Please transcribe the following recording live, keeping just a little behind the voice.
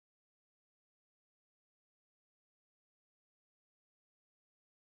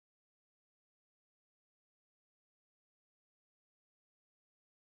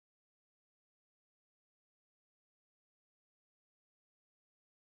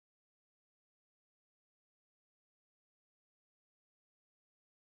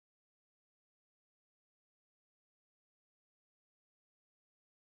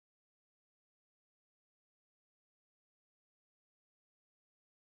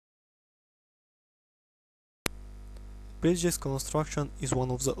Bridges construction is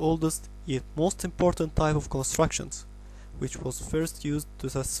one of the oldest yet most important type of constructions, which was first used to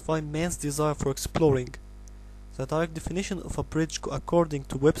satisfy man's desire for exploring. The direct definition of a bridge according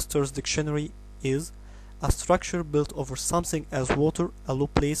to Webster's dictionary is a structure built over something as water, a low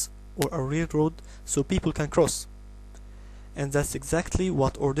place, or a railroad so people can cross. And that's exactly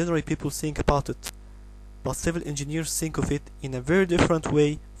what ordinary people think about it, but civil engineers think of it in a very different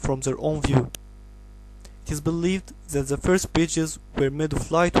way from their own view. It is believed that the first bridges were made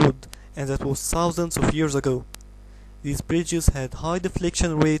of light wood, and that was thousands of years ago. These bridges had high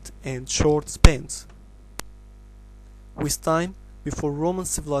deflection rate and short spans. With time, before Roman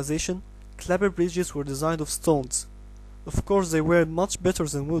civilization, clapper bridges were designed of stones. Of course they were much better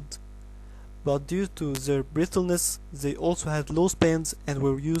than wood, but due to their brittleness they also had low spans and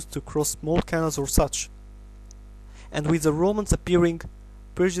were used to cross small canals or such. And with the Romans appearing,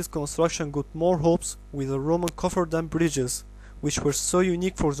 bridges construction got more hopes with the Roman cofferdam bridges, which were so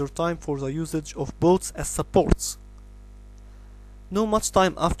unique for their time for the usage of boats as supports. No much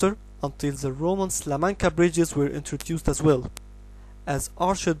time after, until the Roman Salamanca bridges were introduced as well. As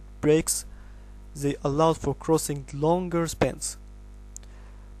arched breaks, they allowed for crossing longer spans.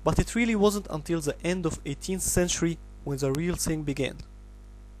 But it really wasn't until the end of 18th century when the real thing began.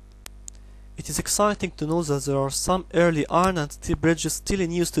 It is exciting to know that there are some early iron and steel bridges still in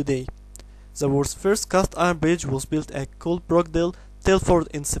use today. The world's first cast iron bridge was built at Coalbrookdale, Telford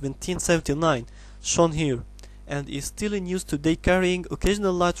in 1779, shown here, and is still in use today carrying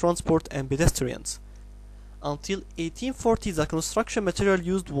occasional light transport and pedestrians. Until 1840 the construction material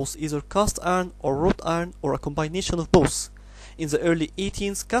used was either cast iron or wrought iron or a combination of both. In the early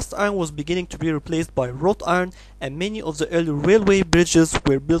 18th, cast iron was beginning to be replaced by wrought iron, and many of the early railway bridges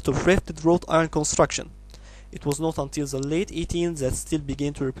were built of rafted wrought iron construction. It was not until the late 18th that steel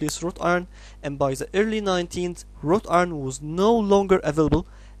began to replace wrought iron, and by the early 19th, wrought iron was no longer available,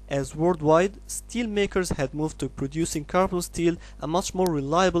 as worldwide, steel makers had moved to producing carbon steel, a much more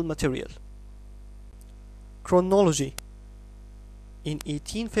reliable material. Chronology. In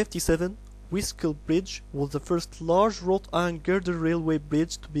 1857, Wieskel Bridge was the first large wrought iron girder railway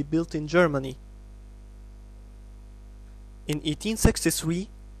bridge to be built in Germany. In 1863,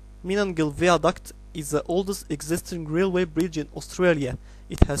 Menangle Viaduct is the oldest existing railway bridge in Australia.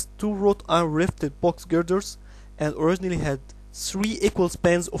 It has two wrought iron rifted box girders and originally had three equal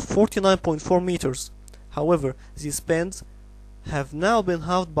spans of 49.4 meters. However, these spans have now been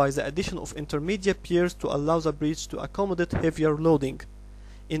halved by the addition of intermediate piers to allow the bridge to accommodate heavier loading.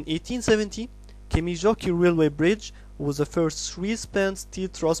 In 1870, Kemijoki Railway Bridge was the first three-span steel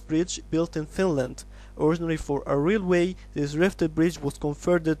truss bridge built in Finland. Originally for a railway, this rifted bridge was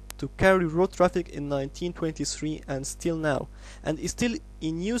converted to carry road traffic in 1923 and still now, and is still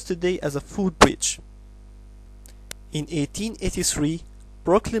in use today as a food bridge. In 1883,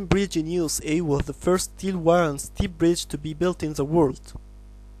 Brooklyn Bridge in USA was the first steel wire and steel bridge to be built in the world.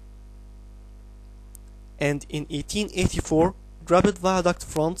 And in 1884, Rapid Viaduct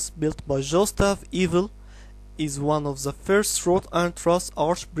France, built by Gustav Eiffel, is one of the first wrought iron truss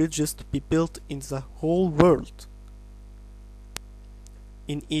arch bridges to be built in the whole world.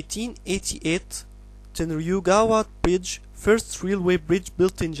 In 1888, Tenryugawa Bridge, first railway bridge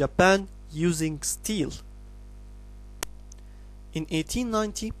built in Japan using steel. In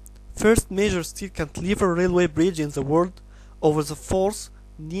 1890, first major steel cantilever railway bridge in the world over the Forth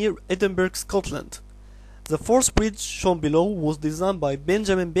near Edinburgh, Scotland. The Forth bridge shown below was designed by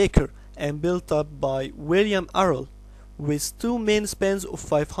Benjamin Baker and built up by William Arrol, with two main spans of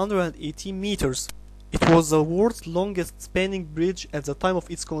 518 meters. It was the world's longest spanning bridge at the time of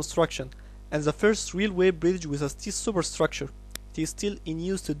its construction, and the first railway bridge with a steel superstructure. It is still in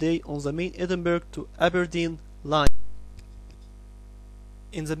use today on the main Edinburgh to Aberdeen line.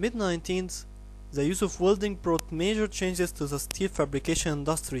 In the mid-19th, the use of welding brought major changes to the steel fabrication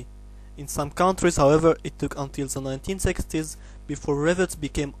industry. In some countries, however, it took until the 1960s before rivets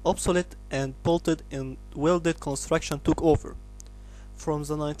became obsolete and bolted and welded construction took over. From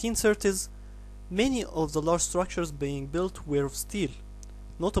the 1930s, many of the large structures being built were of steel.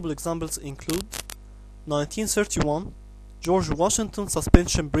 Notable examples include 1931 George Washington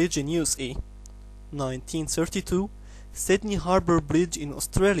Suspension Bridge in USA, 1932 Sydney Harbour Bridge in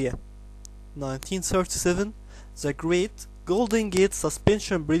Australia, 1937 the Great Golden Gate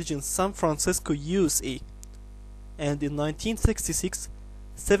Suspension Bridge in San Francisco, USA, and in 1966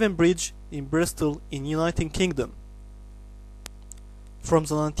 Severn Bridge in Bristol in United Kingdom. From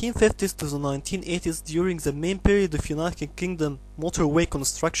the 1950s to the 1980s, during the main period of United Kingdom motorway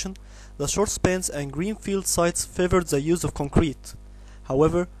construction, the short spans and greenfield sites favored the use of concrete.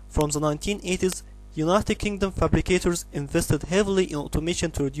 However, from the 1980s, United Kingdom fabricators invested heavily in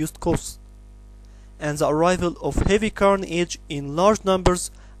automation to reduce costs, and the arrival of heavy carnage in large numbers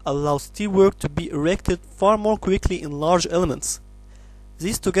allowed steelwork to be erected far more quickly in large elements.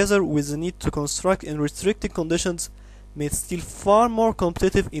 This, together with the need to construct in restricted conditions, made steel far more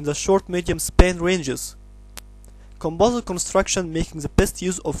competitive in the short-medium span ranges. Composite construction, making the best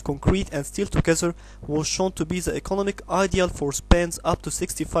use of concrete and steel together, was shown to be the economic ideal for spans up to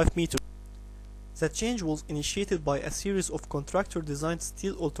 65 meters. The change was initiated by a series of contractor-designed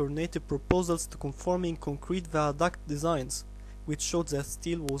steel alternative proposals to conforming concrete viaduct designs, which showed that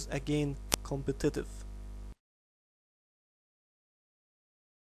steel was again competitive.